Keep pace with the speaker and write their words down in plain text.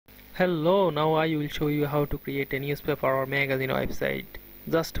Hello, now I will show you how to create a newspaper or magazine website.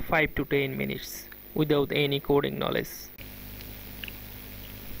 Just 5 to 10 minutes without any coding knowledge.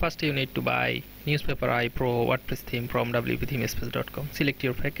 First you need to buy Newspaper iPro WordPress theme from wpthemespace.com. Select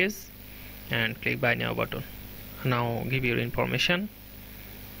your package and click buy now button. Now give your information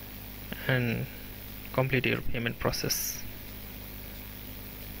and complete your payment process.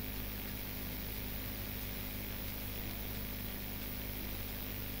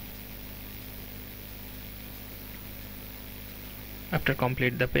 After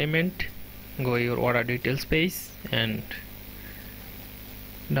complete the payment, go your order details page and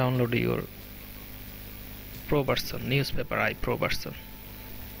download your Pro version, Newspaper iPro version.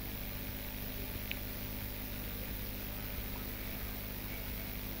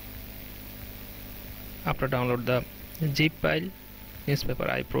 After download the zip file, Newspaper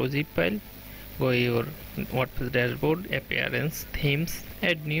iPro zip file, go your WordPress dashboard, appearance, themes,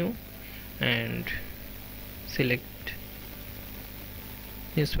 add new and select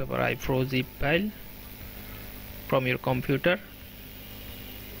Newspaper iPro zip file from your computer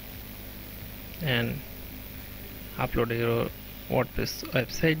and upload your WordPress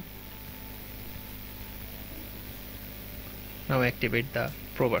website. Now activate the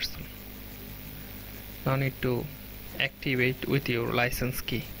Pro version. Now need to activate with your license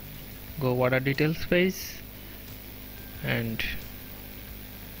key. Go order details page and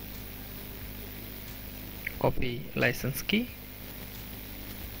copy license key.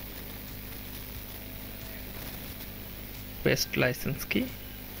 Paste license key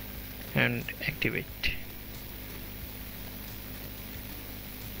and activate.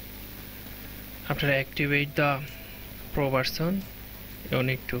 After activate the Pro version, you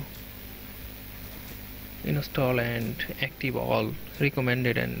need to install and active all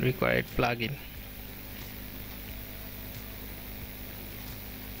recommended and required plugin.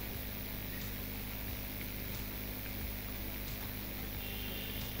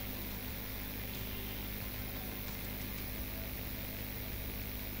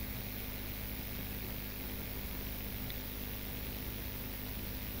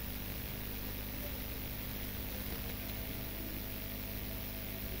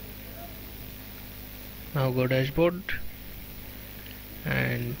 Now go dashboard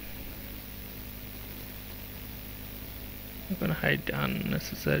and you can hide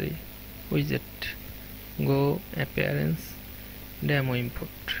unnecessary widget. Go appearance, demo import.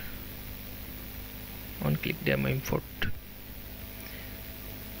 One click demo import.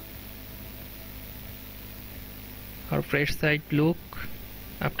 Our fresh site look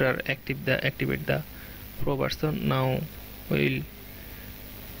after activate the Pro version. Now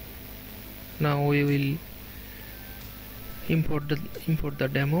we will import the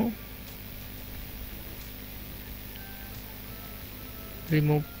demo.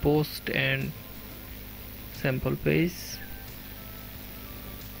 Remove post and sample page.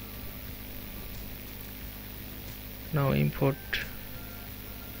 Now import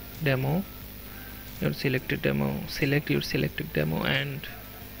demo. Select your selected demo and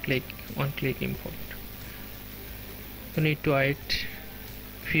click import. You need to wait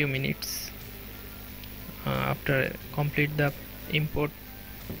few minutes. After complete the import,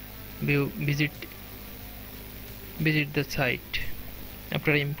 visit the site.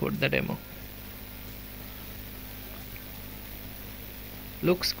 After import the demo,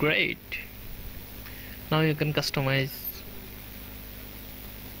 looks great. Now you can customize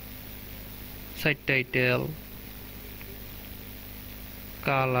site title,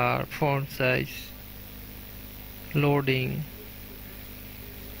 color, font size, loading.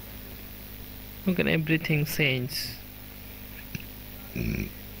 You can everything change.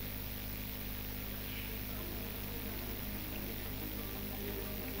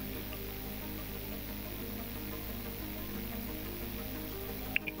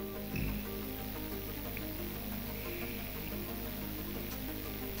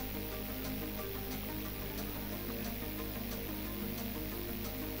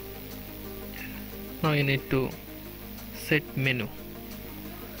 Now you need to set menu,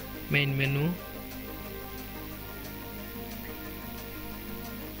 main menu.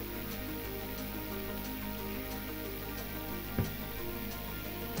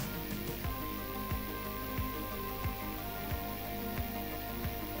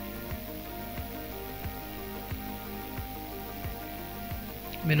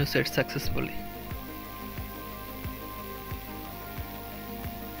 Menu set successfully.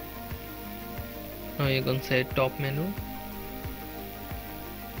 Now you can set top menu.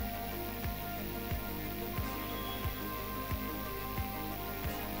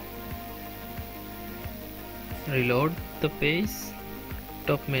 Reload the page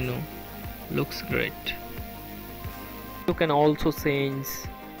top menu looks great. You can also change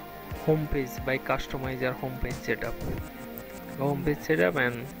homepage by customize your homepage setup. Go homepage setup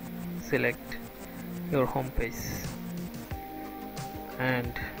and select your homepage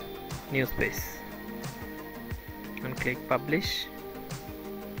and news page and click publish.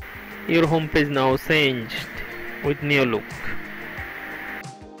 Your homepage now changed with new look.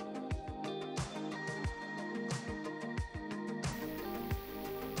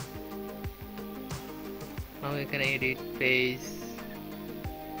 Now you can edit page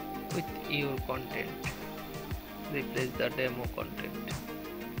with your content. Replace the demo content.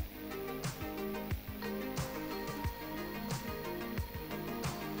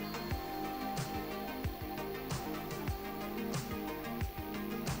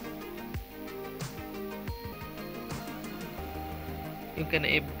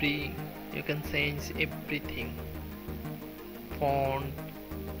 You can change everything: font,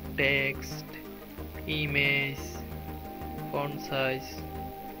 text, image, font size.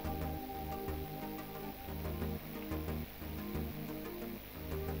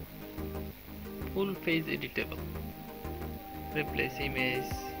 Full page editable. Replace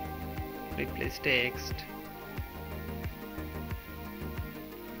image, replace text.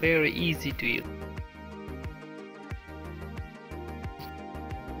 Very easy to use.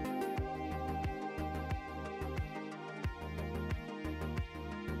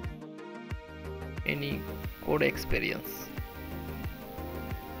 Any code experience.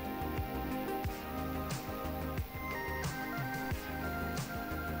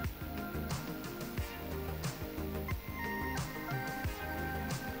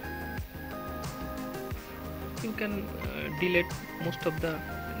 You can delete most of the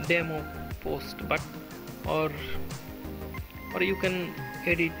demo post, but or you can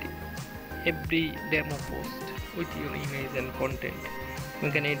edit every demo post with your image and content.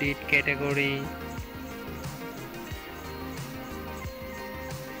 You can edit category,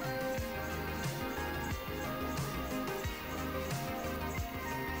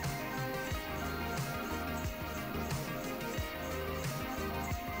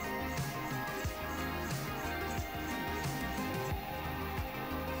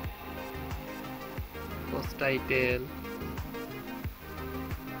 post title,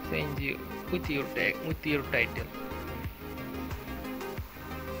 change you with your tag, with your title.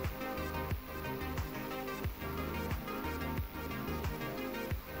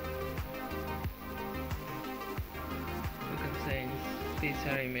 You can change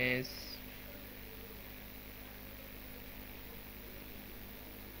feature image.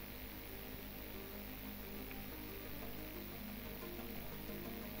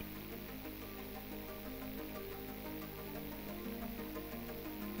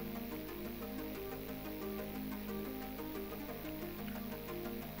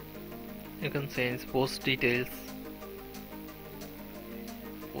 You can change post details,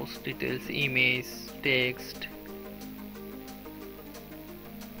 image, text.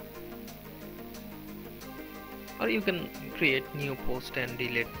 Or you can create new post and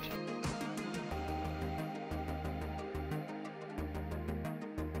delete.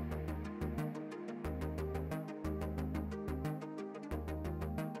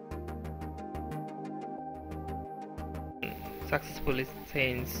 Successfully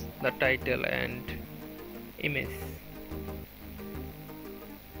change the title and image.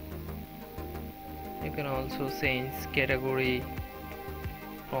 You can also change category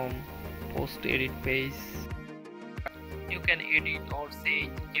from post edit page. You can edit or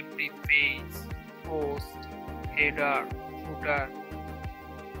change every page, post, header, footer.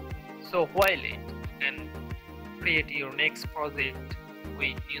 So while you can create your next project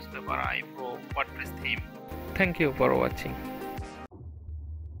with Newspaper Eye Pro WordPress theme. Thank you for watching.